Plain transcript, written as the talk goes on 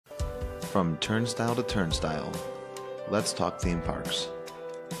From turnstile to turnstile, let's talk theme parks.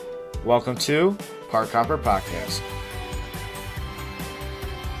 Welcome to Park Hopper Podcast.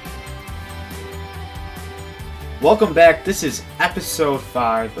 Welcome back. This is episode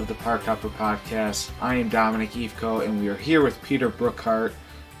 5 of the Park Hopper Podcast. I am Dominic Evco, and we are here with Peter Brookhart.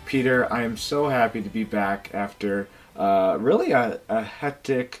 Peter, I am so happy to be back after really a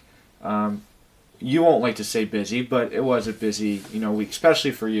hectic, you won't like to say busy, but it was a busy week,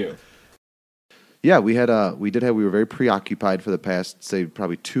 especially for you. Yeah, we were very preoccupied for the past, say,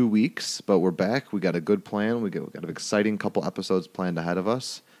 probably 2 weeks, but we're back. We got a good plan. We got an exciting couple episodes planned ahead of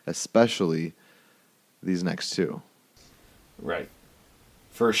us, especially these next 2. Right,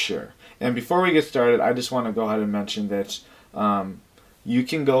 for sure. And before we get started, I just want to go ahead and mention that you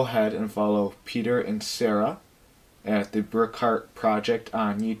can go ahead and follow Peter and Sarah at the Brookhart Project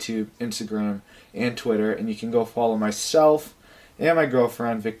on YouTube, Instagram, and Twitter, and you can go follow myself and my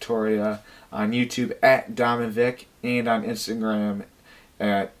girlfriend Victoria on YouTube at Dom and Vic, and on Instagram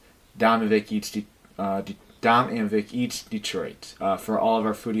at Dom and Vic Eats Detroit for all of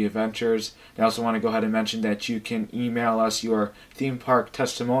our foodie adventures. I also want to go ahead and mention that you can email us your theme park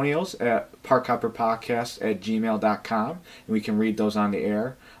testimonials at parkhopperpodcast@gmail.com, and we can read those on the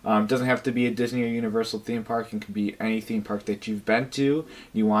air. It doesn't have to be a Disney or Universal theme park. It can be any theme park that you've been to.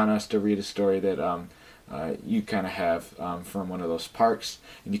 You want us to read a story that you kind of have from one of those parks.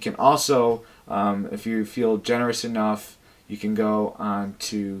 And you can also, if you feel generous enough, you can go on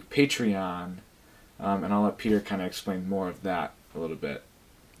to Patreon, and I'll let Peter kind of explain more of that a little bit.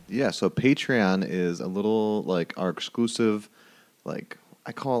 Yeah, so Patreon is a little like our exclusive, like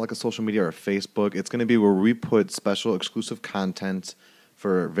I call it like a social media or a Facebook. It's going to be where we put special exclusive content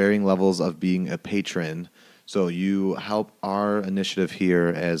for varying levels of being a patron. So you help our initiative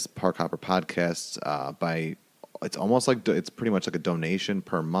here as Park Hopper Podcasts by, it's almost like, it's pretty much like a donation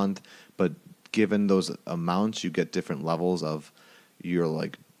per month, but given those amounts, you get different levels of your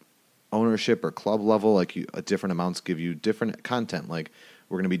like ownership or club level. Like different amounts give you different content. Like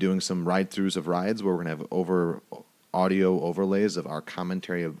we're going to be doing some ride-throughs of rides where we're going to have audio overlays of our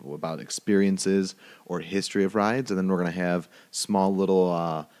commentary about experiences or history of rides, and then we're going to have small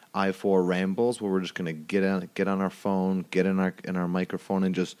little I-4 rambles where we're just going to get on our phone, get in our microphone,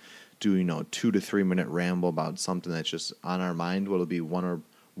 and just do 2 to 3 minute ramble about something that's just on our mind. What'll be one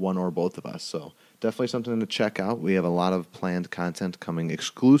or both of us. So definitely something to check out. We have a lot of planned content coming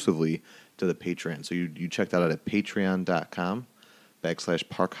exclusively to the Patreon. So you check that out at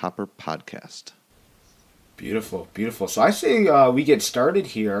patreon.com/parkhopperpodcast. Beautiful, beautiful. So I say we get started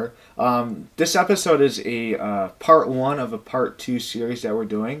here. This episode is a part 1 of a part 2 series that we're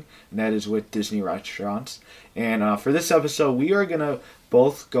doing, and that is with Disney restaurants. And for this episode, we are going to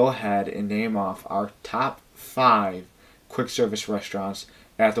both go ahead and name off our top 5 quick service restaurants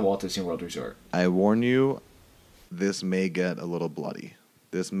at the Walt Disney World Resort. I warn you, this may get a little bloody.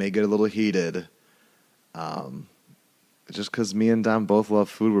 This may get a little heated. Just because me and Dom both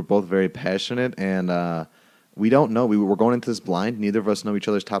love food, we're both very passionate, and we don't know. We're going into this blind. Neither of us know each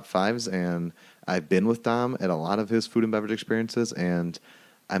other's top 5s, and I've been with Dom at a lot of his food and beverage experiences, and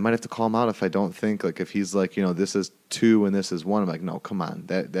I might have to call him out if I don't think, like, if he's like, this is 2 and this is 1. I'm like, no, come on.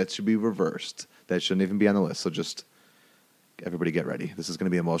 That should be reversed. That shouldn't even be on the list. So just everybody get ready. This is going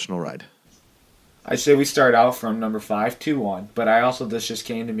to be an emotional ride. I say we start out from number 5 to 1, but this just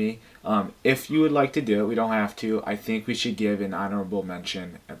came to me. If you would like to do it, we don't have to. I think we should give an honorable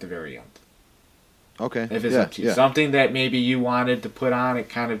mention at the very end. Okay. If it's up to you. Yeah. Something that maybe you wanted to put on, it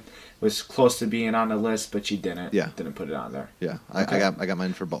kind of was close to being on the list, but you didn't. Yeah. Didn't put it on there. Yeah. Okay. I got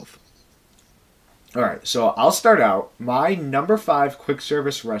mine for both. All right. So I'll start out. My number 5 quick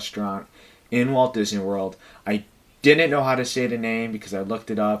service restaurant in Walt Disney World. I didn't know how to say the name because I looked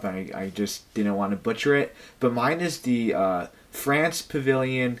it up and I just didn't want to butcher it. But mine is the France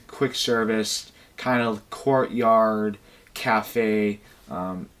Pavilion quick service kind of courtyard cafe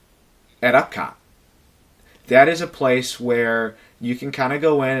at Epcot. That is a place where you can kind of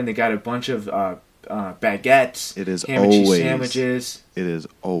go in and they got a bunch of baguettes, ham and cheese sandwiches. It is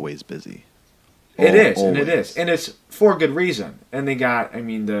always busy. It is, and it's for good reason. And they got,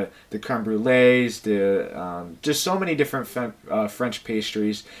 the creme brulees, just so many different French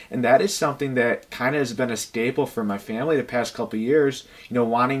pastries, and that is something that kind of has been a staple for my family the past couple of years.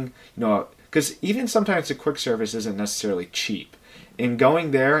 Wanting, because even sometimes the quick service isn't necessarily cheap. And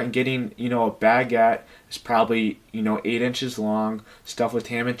going there and getting, a baguette is probably, 8 inches long, stuffed with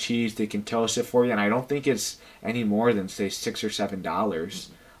ham and cheese. They can toast it for you, and I don't think it's any more than, say, $6 or $7.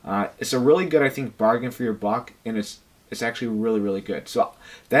 It's a really good, I think, bargain for your buck, and it's actually really, really good. So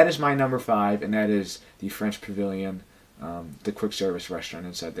that is my number 5, and that is the French Pavilion the quick service restaurant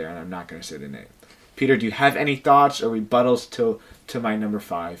inside there, and I'm not going to say the name. Peter, do you have any thoughts or rebuttals to my number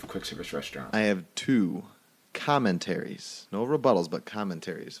 5 quick service restaurant? I have 2 commentaries. No rebuttals, but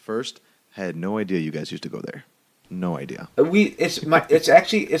commentaries. First, I had no idea you guys used to go there. No idea. It's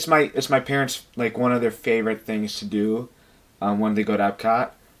my parents, like, one of their favorite things to do when they go to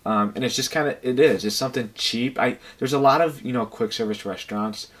Epcot. And it's just it's something cheap. There's a lot of, quick service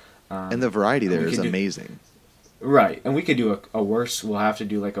restaurants. And the variety there is amazing. Right, and we could do a worst. We'll have to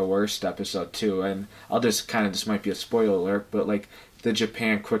do like a worst episode too, and this might be a spoiler alert, but like the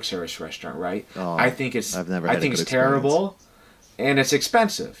Japan quick service restaurant, right? Oh, I think it's it's terrible, and it's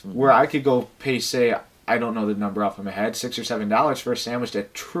expensive. Mm-hmm. Where I could go pay, say, I don't know the number off of my head, $6 or $7 for a sandwich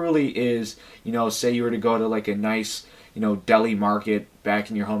that truly is, say you were to go to like a nice, deli market back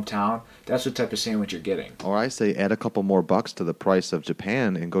in your hometown. That's what type of sandwich you're getting. Or I say add a couple more bucks to the price of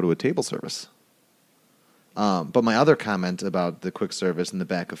Japan and go to a table service. But my other comment about the quick service in the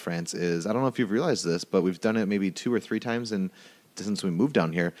back of France is, I don't know if you've realized this, but we've done it maybe 2 or 3 times since we moved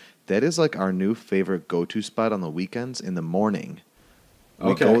down here. That is like our new favorite go-to spot on the weekends in the morning.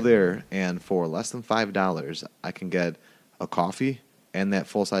 We go there, and for less than $5, I can get a coffee and that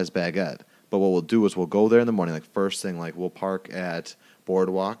full-size baguette. But what we'll do is we'll go there in the morning, like first thing, like we'll park at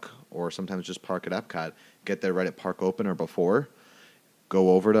Boardwalk or sometimes just park at Epcot, get there right at park open or before,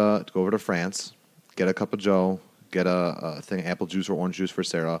 go over to France, get a cup of Joe, get a thing of apple juice or orange juice for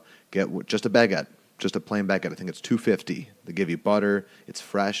Sarah, get just a baguette, just a plain baguette. I think it's $2.50. They give you butter. It's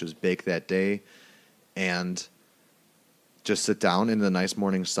fresh. It was baked that day. And just sit down in the nice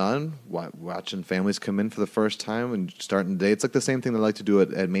morning sun, watching families come in for the first time and starting the day. It's like the same thing they like to do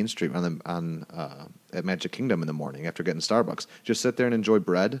at Main Street at Magic Kingdom in the morning after getting Starbucks. Just sit there and enjoy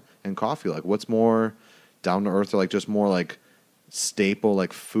bread and coffee. Like, what's more down to earth or like just more like staple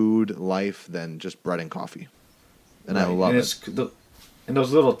like food life than just bread and coffee? And right. I love it. And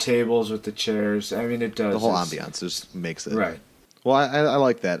those little tables with the chairs. I mean, it does. The whole ambiance just makes it. Right. Well, I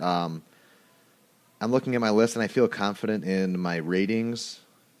like that. I'm looking at my list, and I feel confident in my ratings,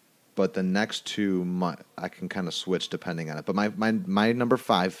 but the next 2, I can kind of switch depending on it. But my number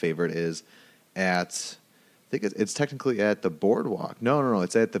 5 favorite is at, I think it's technically at the Boardwalk. No,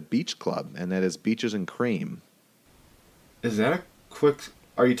 it's at the Beach Club, and that is Beaches and Cream. Is that a quick...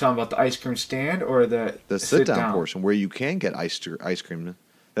 Are you talking about the ice cream stand or the sit-down portion where you can get ice cream?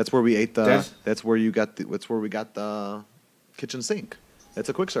 That's where we ate That's where we got the kitchen sink. It's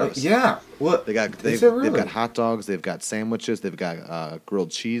a quick service. Yeah. Well, they've got hot dogs. They've got sandwiches. They've got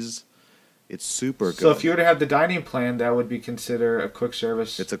grilled cheese. It's super good. So if you were to have the dining plan, that would be considered a quick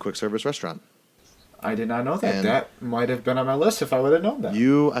service. It's a quick service restaurant. I did not know that. And that might have been on my list if I would have known that.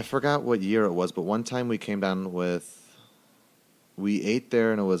 I forgot what year it was, but one time we came down we ate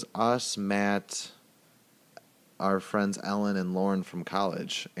there, and it was us, Matt, our friends Ellen and Lauren from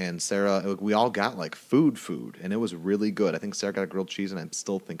college, and Sarah. We all got like food, and it was really good. I think Sarah got a grilled cheese, and I'm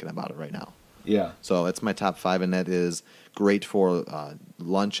still thinking about it right now. Yeah. So it's my top 5, and that is great for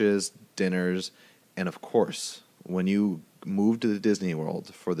lunches, dinners, and of course, when you move to the Disney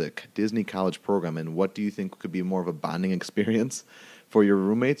World for the Disney College program, and what do you think could be more of a bonding experience for your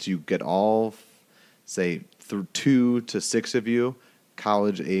roommates? You get all, say, 2 to 6 of you,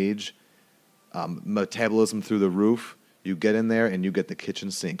 college age, metabolism through the roof. You get in there and you get the kitchen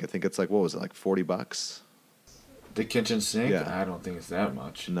sink. I think it's like, what was it, like $40? The kitchen sink? Yeah. I don't think it's that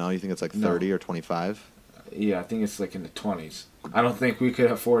much. No, you think it's like 30 or 25? Yeah, I think it's like in the 20s. I don't think we could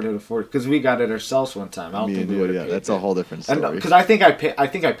afford it because we got it ourselves one time. I don't think we would have paid. That's a whole different story. Because I think I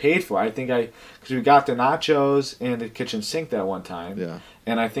paid for it. Because we got the nachos and the kitchen sink that one time. Yeah.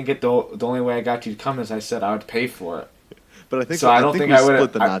 And I think the only way I got you to come is I said I would pay for it. But I think I think we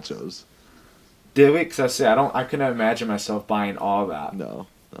split the nachos. Did we? Because I couldn't imagine myself buying all that. No.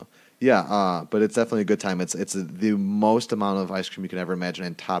 Yeah, but it's definitely a good time. It's the most amount of ice cream you can ever imagine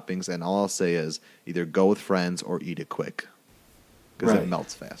and toppings. And all I'll say is either go with friends or eat it quick because it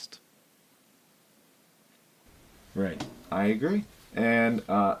melts fast. Right, I agree. And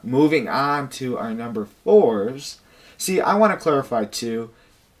moving on to our number 4s. See, I want to clarify too.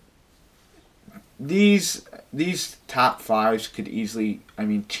 These top 5s could easily,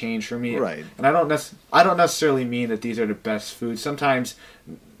 change for me. Right. And I don't necessarily mean that these are the best foods. Sometimes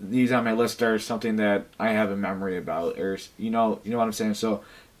these on my list are something that I have a memory about, or you know what I'm saying. So,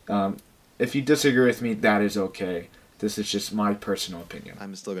 if you disagree with me, that is okay. This is just my personal opinion.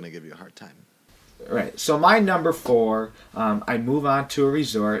 I'm still gonna give you a hard time. Right. So my number 4, I move on to a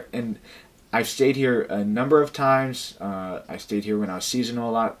resort, and I've stayed here a number of times. I stayed here when I was seasonal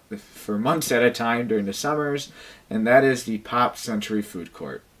a lot, for months at a time during the summers, and that is the Pop Century Food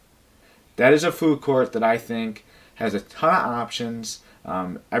Court. That is a food court that I think has a ton of options.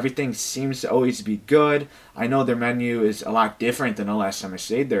 Everything seems to always be good. I know their menu is a lot different than the last time I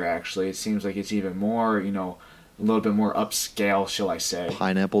stayed there, actually. It seems like it's even more, a little bit more upscale, shall I say.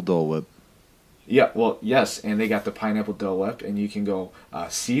 Pineapple Dole Whip. Yeah, well, yes, and they got the pineapple Dole Whip, and you can go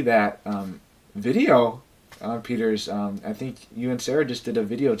see that video on Peter's. I think you and Sarah just did a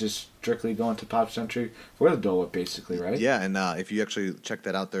video just strictly going to Pop Century for the Dole Whip, basically, right? Yeah, and if you actually check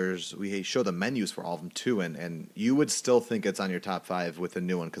that out, we show the menus for all of them too, and you would still think it's on your top 5 with the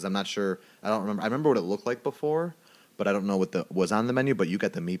new one, because I'm not sure. I don't remember. I remember what it looked like before, but I don't know what was on the menu. But you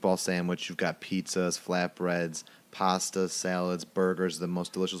got the meatball sandwich, you've got pizzas, flatbreads, pasta, salads, burgers, the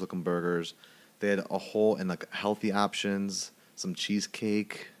most delicious looking burgers. They had a whole and like healthy options, some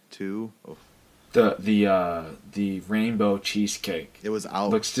cheesecake too. Oh. The rainbow cheesecake. It was out.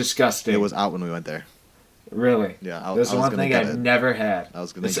 Looks disgusting. It was out when we went there. Really? Yeah, That's one thing I've never had. I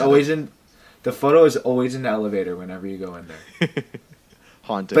was gonna. It's always in. The photo is always in the elevator whenever you go in there.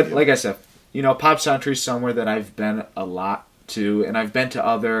 Haunted. But like I said, Pop Century is somewhere that I've been a lot to, and I've been to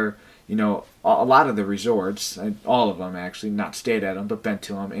other, a lot of the resorts, all of them actually, not stayed at them, but been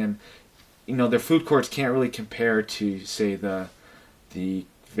to them, and their food courts can't really compare to, say, the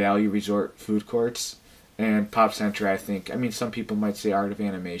value resort food courts. And Pop Century, I think, some people might say Art of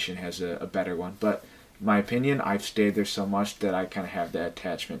Animation has a better one, but in my opinion, I've stayed there so much that I kind of have that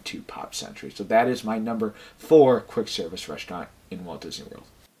attachment to Pop Century. So that is my number 4 quick service restaurant in Walt Disney World.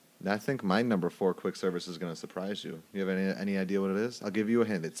 I think my number 4 quick service is going to surprise you. You have any idea what it is? I'll give you a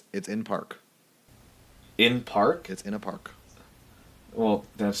hint. It's in park. In park? It's in a park. Well,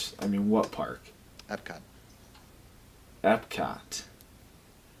 what park? Epcot. Epcot.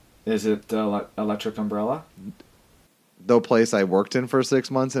 Is it the Electric Umbrella? The place I worked in for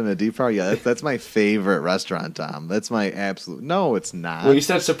 6 months in a deep fryer. Yeah, that's my favorite restaurant, Tom. That's my absolute. No, it's not. Well, you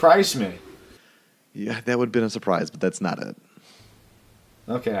said surprise me. Yeah, that would have been a surprise, but that's not it.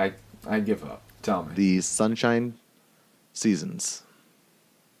 Okay, I give up. Tell me. The Sunshine Seasons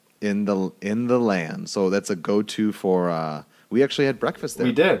in the land. So that's a go-to for. We actually had breakfast there.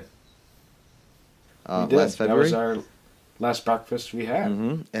 We did. Last February. That was our last breakfast we had.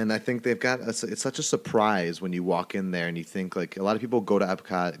 Mm-hmm. And I think they've got it's such a surprise when you walk in there and you think, like, a lot of people go to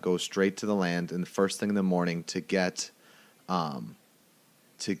Epcot, go straight to the land, and the first thing in the morning to get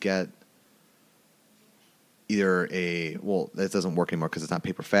either that doesn't work anymore because it's not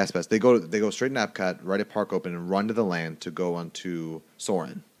paper fast pass. They go straight in Epcot, right at Park Open, and run to the land to go onto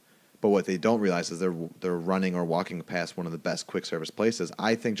Soarin'. But what they don't realize is they're running or walking past one of the best quick service places,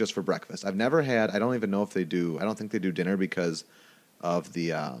 I think, just for breakfast. I've never had. I don't even know if they do. I don't think they do dinner because of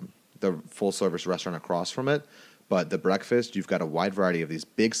the full service restaurant across from it. But the breakfast, you've got a wide variety of these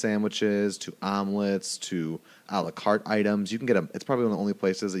big sandwiches to omelets to a la carte items. You can get it's probably one of the only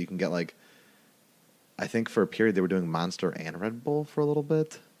places that you can get, like, I think for a period they were doing Monster and Red Bull for a little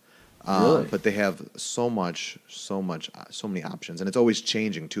bit. Really? But they have so many options, and it's always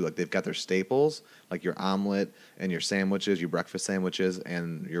changing too. Like, they've got their staples, like your omelet and your sandwiches, your breakfast sandwiches,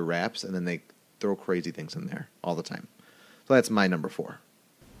 and your wraps, and then they throw crazy things in there all the time. So that's my number 4.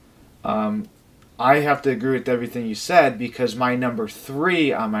 I have to agree with everything you said because my number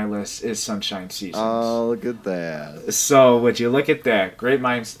 3 on my list is Sunshine Seasons. Oh, look at that. So would you look at that? Great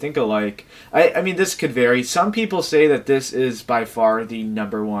minds think alike. I mean, this could vary. Some people say that this is by far the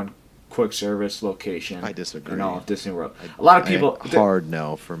number 1 quick service location. I disagree. In all of Disney World. A lot of people. Hard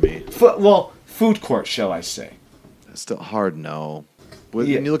no for me. Food court, shall I say? Still hard no. When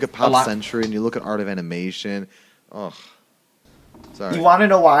you look at Pop Century and you look at Art of Animation, sorry. You want to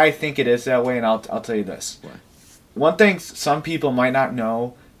know why I think it is that way, and I'll tell you this. Why? One thing some people might not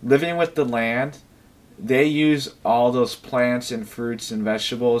know: living with the land, they use all those plants and fruits and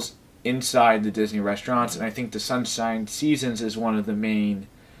vegetables inside the Disney restaurants, and I think the Sunshine Seasons is one of the main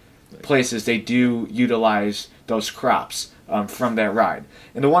places they do utilize those crops from that ride.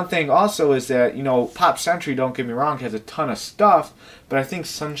 And the one thing also is that, Pop Century, don't get me wrong, has a ton of stuff, but I think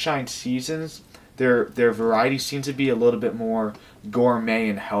Sunshine Seasons, their variety seems to be a little bit more gourmet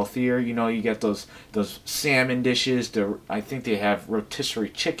and healthier. You get those salmon dishes. I think they have rotisserie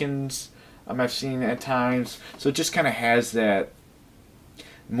chickens, I've seen at times. So it just kind of has that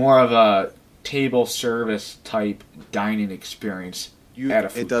more of a table service type dining experience.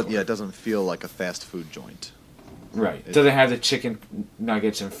 It doesn't feel like a fast food joint. Right. It doesn't have the chicken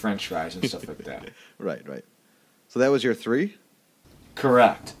nuggets and french fries and stuff like that. Right. So that was your 3?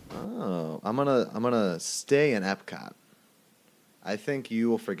 Correct. Oh, I'm gonna stay in Epcot. I think you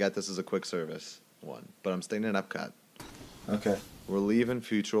will forget this is a quick service one, but I'm staying in Epcot. Okay. We're leaving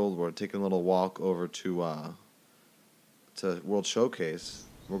Futural. We're taking a little walk over to World Showcase.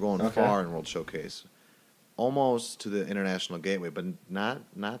 We're going far in World Showcase. almost to the International Gateway, but not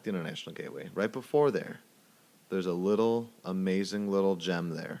the International Gateway. Right before there's a little amazing little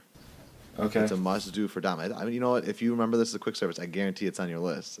gem there. Okay. It's a must-do for Dom. I mean, you know what? If you remember this as a quick service, I guarantee it's on your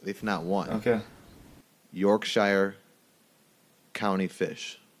list, if not one. Okay. Yorkshire County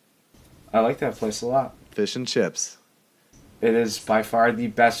Fish. I like that place a lot. Fish and chips. It is by far the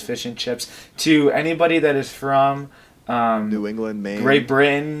best fish and chips. To anybody that is from New England, Maine, Great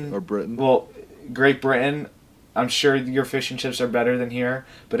Britain, or Britain. Well, Great Britain, I'm sure your fish and chips are better than here.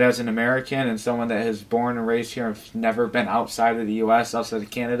 But as an American and someone that is born and raised here and has never been outside of the U.S., outside of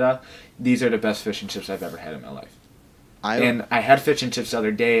Canada, these are the best fish and chips I've ever had in my life. And I had fish and chips the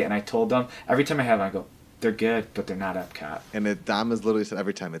other day, and I told them, every time I have them, I go, they're good, but they're not Epcot. And Dom has literally said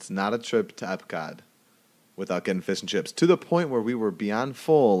every time, it's not a trip to Epcot without getting fish and chips. To the point where we were beyond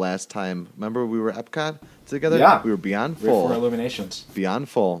full last time. Remember we were at Epcot together? Yeah. We were beyond full. For Illuminations. Beyond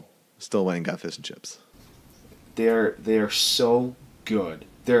full. Still went and got fish and chips. They are so good.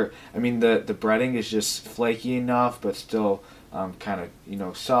 The breading is just flaky enough, but still kind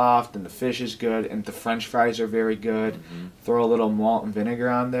of soft, and the fish is good, and the French fries are very good. Mm-hmm. Throw a little malt and vinegar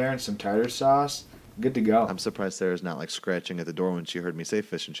on there and some tartar sauce. Good to go. I'm surprised Sarah's not like scratching at the door when she heard me say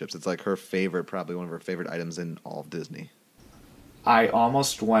fish and chips. It's like her favorite, probably one of her favorite items in all of Disney. I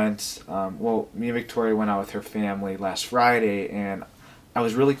almost went. Me and Victoria went out with her family last Friday, and I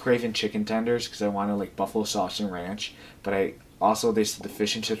was really craving chicken tenders because I wanted like buffalo sauce and ranch. But they said the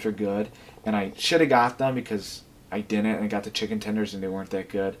fish and chips were good, and I should have got them because I didn't, and I got the chicken tenders and they weren't that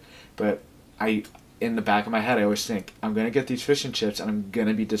good. But in the back of my head, I always think, I'm going to get these fish and chips, and I'm going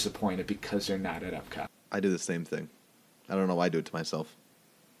to be disappointed because they're not at Epcot. I do the same thing. I don't know why I do it to myself.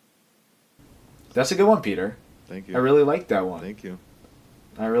 That's a good one, Peter. Thank you. I really like that one. Thank you.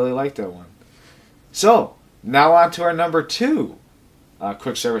 I really like that one. So, now on to our number 2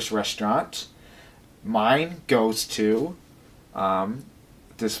 quick service restaurant. Mine goes to,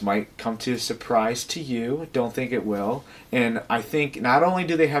 this might come to a surprise to you. Don't think it will. And I think not only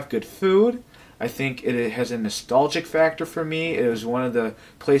do they have good food, I think it has a nostalgic factor for me. It was one of the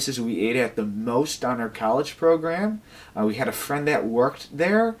places we ate at the most on our college program. We had a friend that worked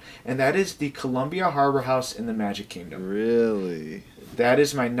there, and that is the Columbia Harbor House in the Magic Kingdom. Really? That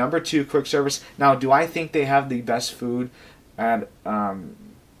is my number 2 quick service. Now, do I think they have the best food at a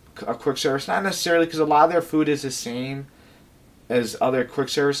quick service? Not necessarily, because a lot of their food is the same as other quick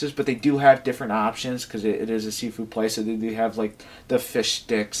services, but they do have different options because it is a seafood place. So they do have like the fish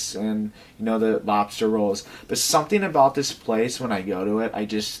sticks and the lobster rolls. But something about this place, when I go to it, I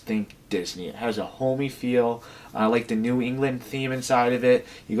just think Disney. It has a homey feel. I like the New England theme inside of it.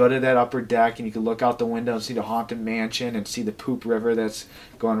 You go to that upper deck and you can look out the window and see the Haunted Mansion and see the Poop River that's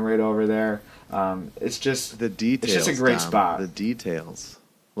going right over there. It's just the details. It's just a great spot. The details.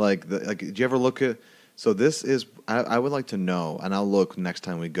 Did you ever look at? So this is. I would like to know, and I'll look next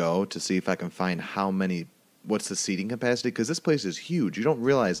time we go to see if I can find what's the seating capacity, because this place is huge. You don't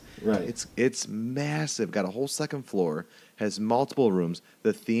realize it's massive. Got a whole second floor, has multiple rooms.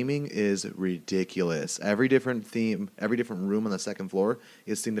 The theming is ridiculous. Every different room on the second floor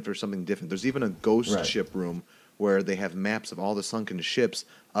is themed for something different. There's even a ghost ship room where they have maps of all the sunken ships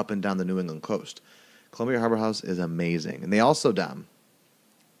up and down the New England coast. Columbia Harbor House is amazing, and they also, Dom,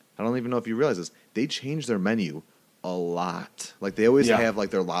 I don't even know if you realize this, they change their menu a lot. Like they always have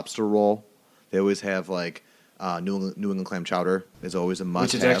like their lobster roll. They always have like New England clam chowder is always a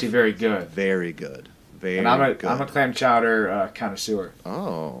must. Which is actually very good. Very good. And I'm a clam chowder connoisseur.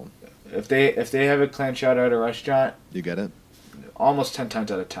 Oh. If they have a clam chowder at a restaurant, you get it. Almost 10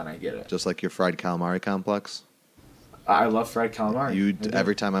 times out of 10, I get it. Just like your fried calamari complex. I love fried calamari.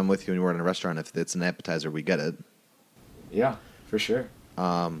 Every time I'm with you and we're in a restaurant, if it's an appetizer, we get it. Yeah, for sure.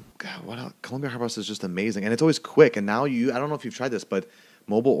 God, what else? Columbia Harbor House is just amazing, and it's always quick. And now I don't know if you've tried this, but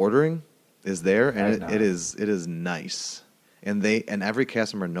mobile ordering is there, and it is nice. And every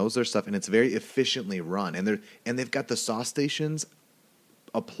cast member knows their stuff, and it's very efficiently run. And they've got the sauce stations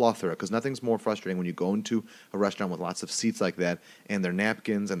a plethora, because nothing's more frustrating when you go into a restaurant with lots of seats like that, and their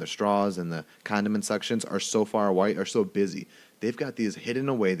napkins and their straws and the condiment sections are so far away, are so busy. They've got these hidden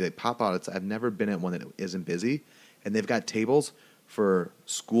away. They pop out. I've never been at one that isn't busy, and they've got tables for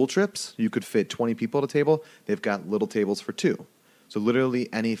school trips. You could fit 20 people at a table. They've got little tables for 2. So literally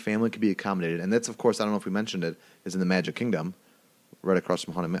any family could be accommodated. And that's, of course, I don't know if we mentioned it, is in the Magic Kingdom, right across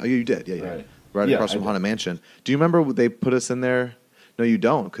from Haunted Mansion. Oh, you did. Yeah. Right across from Haunted Mansion. Do you remember they put us in there? No, you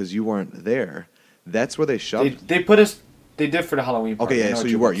don't, because you weren't there. That's where they shoved. They put us. They did for the Halloween party. Okay, yeah, so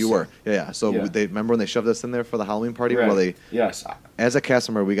you were. Yeah. So they remember when they shoved us in there for the Halloween party? Right. Well, yes. As a cast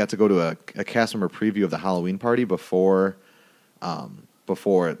member, we got to go to a cast member preview of the Halloween party before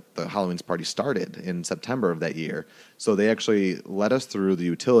before the Halloween's party started in September of that year. So they actually let us through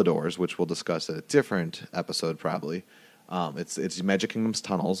the utilidors, which we'll discuss at a different episode probably. It's Magic Kingdom's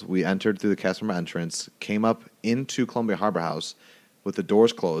tunnels. We entered through the cast member entrance, came up into Columbia Harbor House with the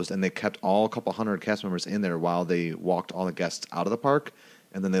doors closed, and they kept all a couple hundred cast members in there while they walked all the guests out of the park,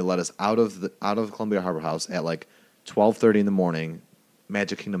 and then they let us out of Columbia Harbor House at like 12:30 in the morning,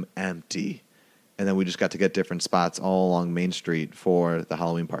 Magic Kingdom empty. And then we just got to get different spots all along Main Street for the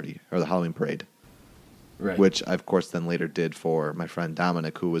Halloween party, or the Halloween parade. Right. Which I, of course, then later did for my friend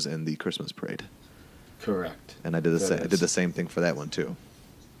Dominic, who was in the Christmas parade. Correct. And I did the same thing for that one, too.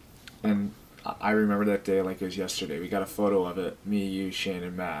 And I remember that day like it was yesterday. We got a photo of it, me, you, Shane,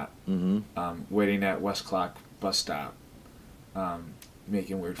 and Matt, waiting at West Clock bus stop,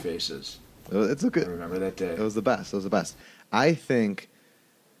 making weird faces. It's a good. I remember that day. It was the best. It was the best. I think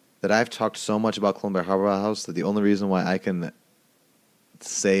that I've talked so much about Columbia Harbor House that the only reason why I can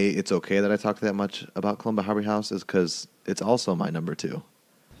say it's okay that I talk that much about Columbia Harbor House is because it's also my number 2.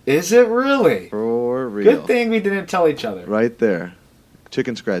 Is it really? For real. Good thing we didn't tell each other. Right there.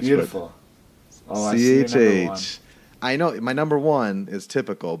 Chicken scratch. Beautiful. Oh, CHH. I know my number 1 is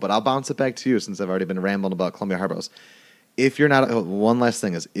typical, but I'll bounce it back to you since I've already been rambling about Columbia Harbor House. If you're not, one last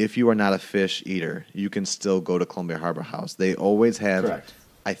thing is, if you are not a fish eater, you can still go to Columbia Harbor House. They always have. Correct.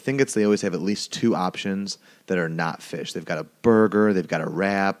 I think they always have at least 2 options that are not fish. They've got a burger, they've got a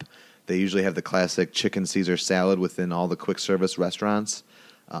wrap. They usually have the classic chicken Caesar salad within all the quick service restaurants.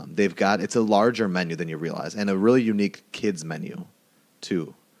 It's a larger menu than you realize, and a really unique kids menu,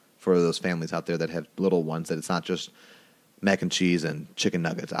 too, for those families out there that have little ones. That it's not just mac and cheese and chicken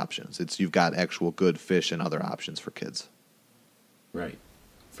nuggets options. You've got actual good fish and other options for kids. Right,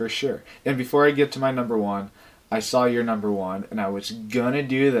 for sure. And before I get to my number 1. I saw your number 1, and I was gonna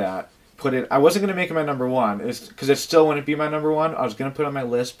do that. I wasn't gonna make it my number 1, because it still wouldn't be my number 1. I was gonna put it on my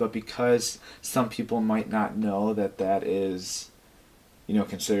list, but because some people might not know that is,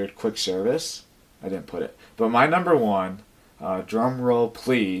 considered quick service, I didn't put it. But my number 1, drum roll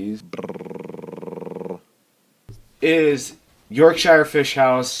please, is Yorkshire Fish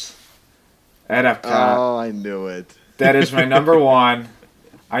House at Epcot. Oh, I knew it. That is my number 1.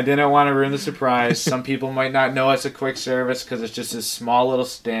 I didn't want to ruin the surprise. Some people might not know it's a quick service because it's just a small little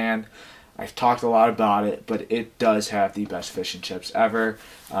stand. I've talked a lot about it, but it does have the best fish and chips ever.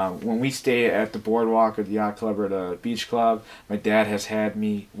 When we stay at the Boardwalk or the Yacht Club or the Beach Club, my dad has had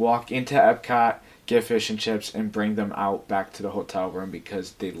me walk into Epcot, get fish and chips, and bring them out back to the hotel room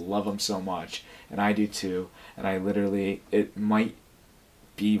because they love them so much, and I do too. And it might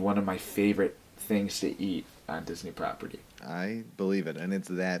be one of my favorite things to eat on Disney property. I believe it, and it's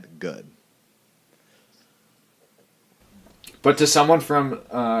that good. But to someone from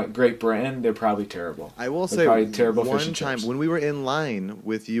Great Britain, they're probably terrible. I will say, one time when we were in line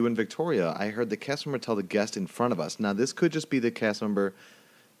with you and Victoria, I heard the cast member tell the guest in front of us. Now, this could just be the cast member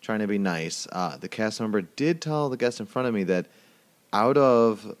trying to be nice. The cast member did tell the guest in front of me that out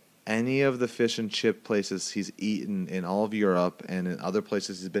of any of the fish and chip places he's eaten in all of Europe and in other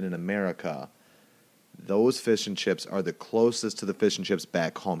places he's been in America, those fish and chips are the closest to the fish and chips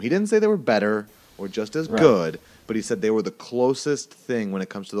back home. He didn't say they were better or just as good, but he said they were the closest thing when it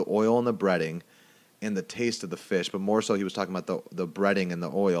comes to the oil and the breading and the taste of the fish. But more so, he was talking about the breading and the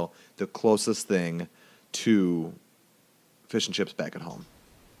oil, the closest thing to fish and chips back at home.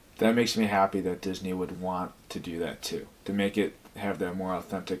 That makes me happy that Disney would want to do that too, to make it have that more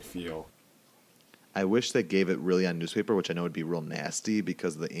authentic feel. I wish they gave it really on newspaper, which I know would be real nasty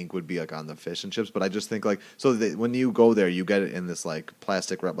because the ink would be like on the fish and chips. But I just think when you go there, you get it in this like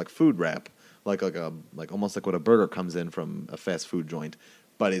plastic wrap, like food wrap, like almost like what a burger comes in from a fast food joint.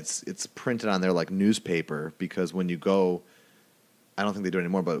 But it's printed on there like newspaper because when you go, I don't think they do it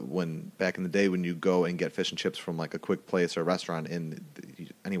anymore. But back in the day when you go and get fish and chips from like a quick place or a restaurant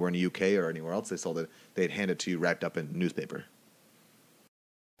anywhere in the UK or anywhere else they sold it, they'd hand it to you wrapped up in newspaper.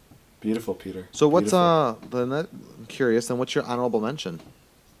 Beautiful, Peter. So what's I'm curious, then what's your honorable mention?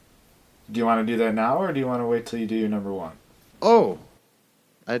 Do you want to do that now, or do you want to wait till you do your number 1? Oh,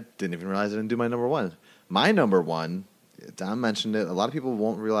 I didn't even realize I didn't do my number 1. My number 1, Don mentioned it. A lot of people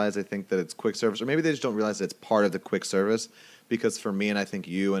won't realize, I think, that it's quick service, or maybe they just don't realize that it's part of the quick service, because for me, and I think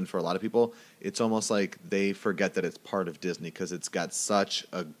you, and for a lot of people, it's almost like they forget that it's part of Disney, because it's got such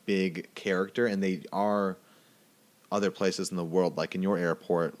a big character, and they are other places in the world, like in your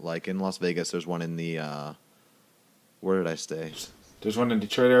airport, like in Las Vegas. There's one in the where did I stay? There's one in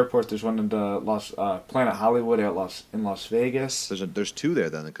Detroit Airport. There's one in the Planet Hollywood in Las Vegas. There's 2 there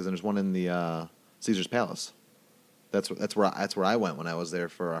then, because there's one in the Caesar's Palace. That's where I went when I was there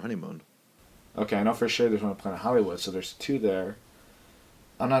for our honeymoon. Okay, I know for sure there's one in Planet Hollywood, so there's 2 there.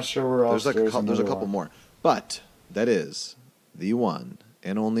 I'm not sure where else there's a couple more. But that is the one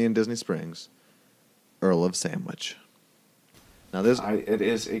and only in Disney Springs, Earl of Sandwich. Now it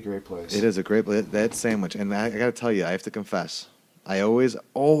is a great place. It is a great place. That sandwich, and I got to tell you, I have to confess, I always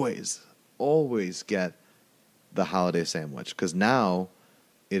get the holiday sandwich because now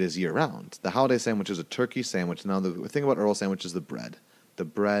it is year round. The holiday sandwich is a turkey sandwich. Now the thing about Earl sandwich is the bread. The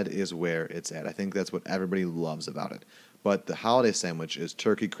bread is where it's at. I think that's what everybody loves about it. But the holiday sandwich is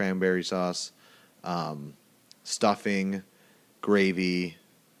turkey cranberry sauce, stuffing, gravy.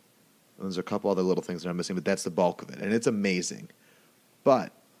 There's a couple other little things that I'm missing, but that's the bulk of it, and it's amazing.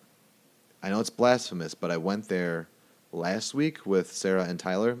 But I know it's blasphemous, but I went there last week with Sarah and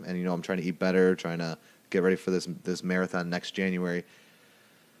Tyler, and I'm trying to eat better, trying to get ready for this marathon next January.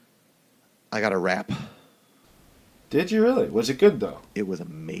 I got a wrap. Did you really? Was it good though? It was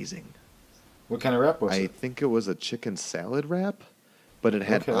amazing. What kind of wrap was it? I think it was a chicken salad wrap, but it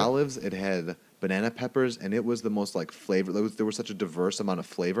had olives, it had banana peppers, and it was the most like flavor. There was such a diverse amount of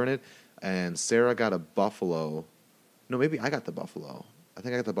flavor in it. And Sarah got a buffalo. No, maybe I got the buffalo. I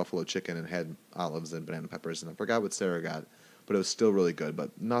think I got the buffalo chicken and had olives and banana peppers, and I forgot what Sarah got, but it was still really good.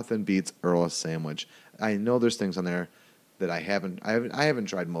 But nothing beats Earl's sandwich. I know there's things on there that I haven't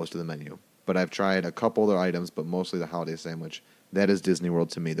tried most of the menu, but I've tried a couple other items, but mostly the holiday sandwich. That is Disney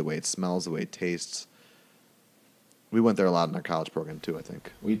World to me. The way it smells, the way it tastes. We went there a lot in our college program too, I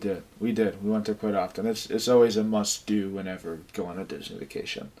think. We did. We went there quite often. It's always a must do whenever go on a Disney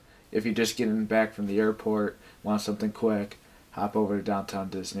vacation. If you're just getting back from the airport, want something quick, hop over to downtown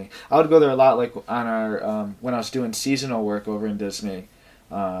Disney. I would go there a lot, like on our when I was doing seasonal work over in Disney.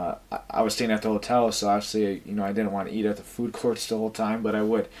 I was staying at the hotel, so obviously, I didn't want to eat at the food courts the whole time, but I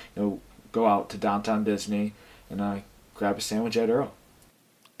would, go out to downtown Disney and grab a sandwich at Earl.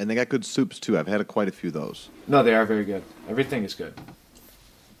 And they got good soups too. I've had quite a few of those. No, they are very good. Everything is good.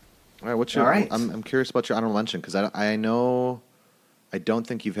 All right, what's your? All right. I'm curious about your honorable mention because I know. I don't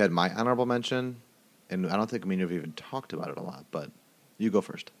think you've had my honorable mention, and I don't think you've even talked about it a lot, but you go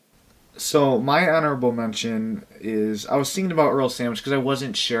first. So my honorable mention is, I was thinking about Earl Sandwich because I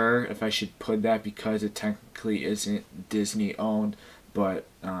wasn't sure if I should put that because it technically isn't Disney owned, but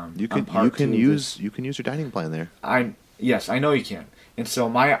you can use your dining plan there. Yes, I know you can. And so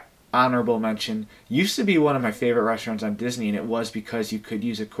my honorable mention used to be one of my favorite restaurants on Disney, and it was because you could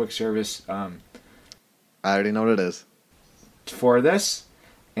use a quick service. I already know what it is. For this,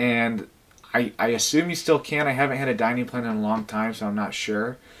 and I assume you still can. I haven't had a dining plan in a long time, so I'm not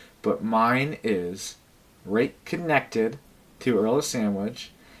sure. But mine is right connected to Earl's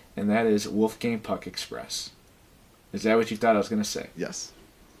Sandwich, and that is Wolfgang Puck Express. Is that what you thought I was going to say? Yes.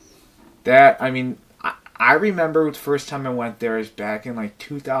 I remember the first time I went there is back in like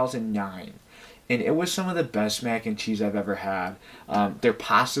 2009. And it was some of the best mac and cheese I've ever had. Their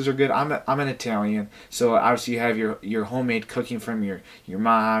pastas are good. I'm an Italian, so obviously you have your homemade cooking from your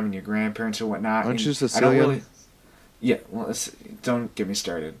mom and your grandparents or whatnot. Aren't you Sicilian? Yeah, well, don't get me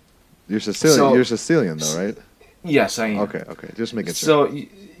started. You're Sicilian. You're Sicilian though, right? Yes, I am. Okay. Just making sure. So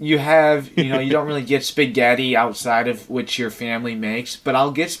you have, you don't really get spaghetti outside of which your family makes, but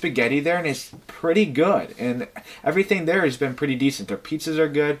I'll get spaghetti there, and it's pretty good. And everything there has been pretty decent. Their pizzas are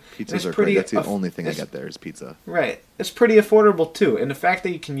good. Pizzas are great. That's the only thing I get there is pizza. Right. It's pretty affordable, too. And the fact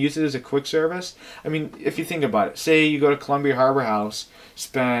that you can use it as a quick service, if you think about it, say you go to Columbia Harbor House,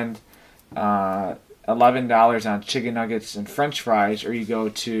 spend $11 on chicken nuggets and french fries, or you go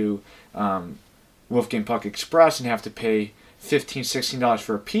to Wolfgang Puck Express and have to pay $15, $16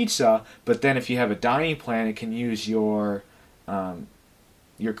 for a pizza, but then if you have a dining plan, it can use your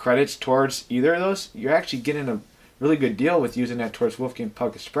credits towards either of those. You're actually getting a really good deal with using that towards Wolfgang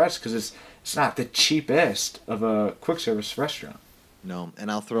Puck Express because it's not the cheapest of a quick service restaurant. No, and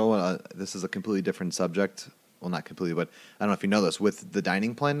I'll throw this is a completely different subject. Well, not completely, but I don't know if you know this. With the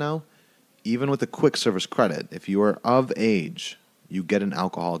dining plan now, even with the quick service credit, if you are of age, you get an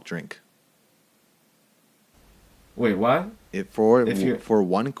alcoholic drink. Wait, what? For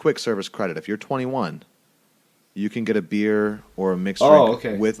one quick service credit, if you're 21, you can get a beer or a mixed drink.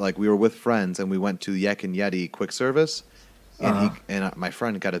 Okay. With we were with friends and we went to Yak and Yeti quick service, and my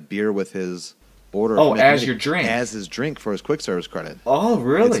friend got a beer with his order. Oh, as your drink. As his drink for his quick service credit. Oh,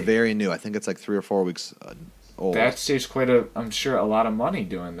 really? It's very new. I think it's like 3 or 4 weeks old. That saves I'm sure, a lot of money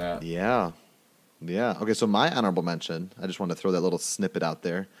doing that. Yeah. Okay, so my honorable mention, I just want to throw that little snippet out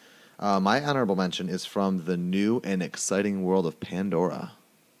there. My honorable mention is from the new and exciting world of Pandora,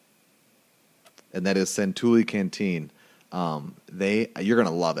 and that is Santulli Canteen. You're gonna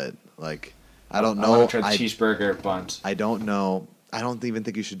love it. I don't know. I want to try the cheeseburger buns. I don't know. I don't even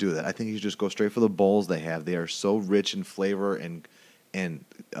think you should do that. I think you should just go straight for the bowls they have. They are so rich in flavor and and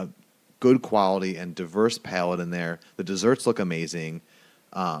a good quality and diverse palette in there. The desserts look amazing.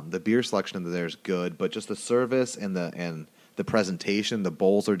 The beer selection in there is good, but just the service and the presentation, the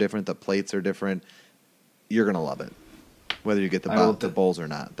bowls are different, the plates are different. You're gonna love it, whether you get the bowls or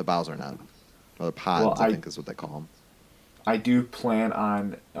not, or the pods. I think is what they call them. I do plan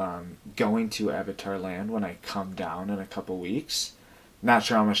on going to Avatar Land when I come down in a couple weeks. Not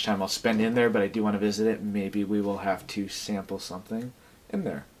sure how much time I'll spend in there, but I do want to visit it. Maybe we will have to sample something in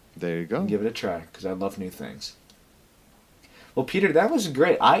there. There you go. And give it a try, because I love new things. Well, Peter, that was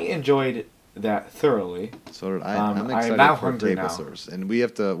great. I enjoyed that thoroughly. So did I. I'm excited for table service, and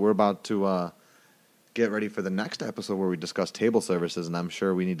we're about to get ready for the next episode where we discuss table services, and I'm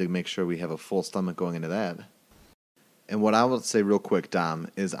sure we need to make sure we have a full stomach going into that. And what I will say real quick, Dom,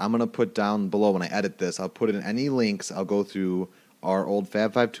 is I'm going to put down below when I edit this, I'll put in any links. I'll go through our old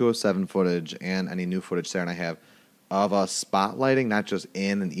Fab 5 207 footage and any new footage Sarah and I have of us spotlighting, not just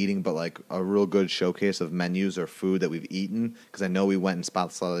in and eating, but like a real good showcase of menus or food that we've eaten. Because I know we went and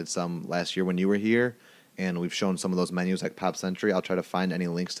spotlighted some last year when you were here, and we've shown some of those menus like Pop Century. I'll try to find any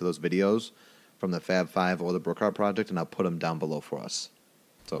links to those videos from the Fab 5 or the Brookhart Project, and I'll put them down below for us.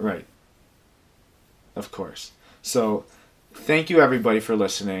 So. Right. Of course. So, thank you everybody for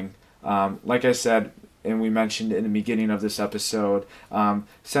listening. Like I said, and we mentioned in the beginning of this episode,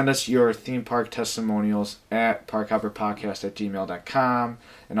 send us your theme park testimonials at parkhopperpodcast@gmail.com.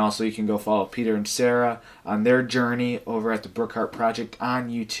 And also you can go follow Peter and Sarah on their journey over at the Brookhart Project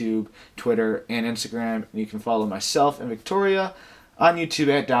on YouTube, Twitter, and Instagram. And you can follow myself and Victoria on YouTube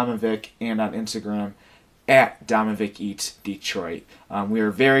at Domovic and on Instagram at Domovic Eats Detroit. We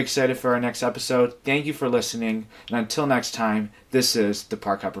are very excited for our next episode. Thank you for listening. And until next time, this is the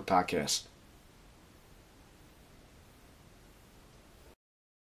Park Hopper Podcast.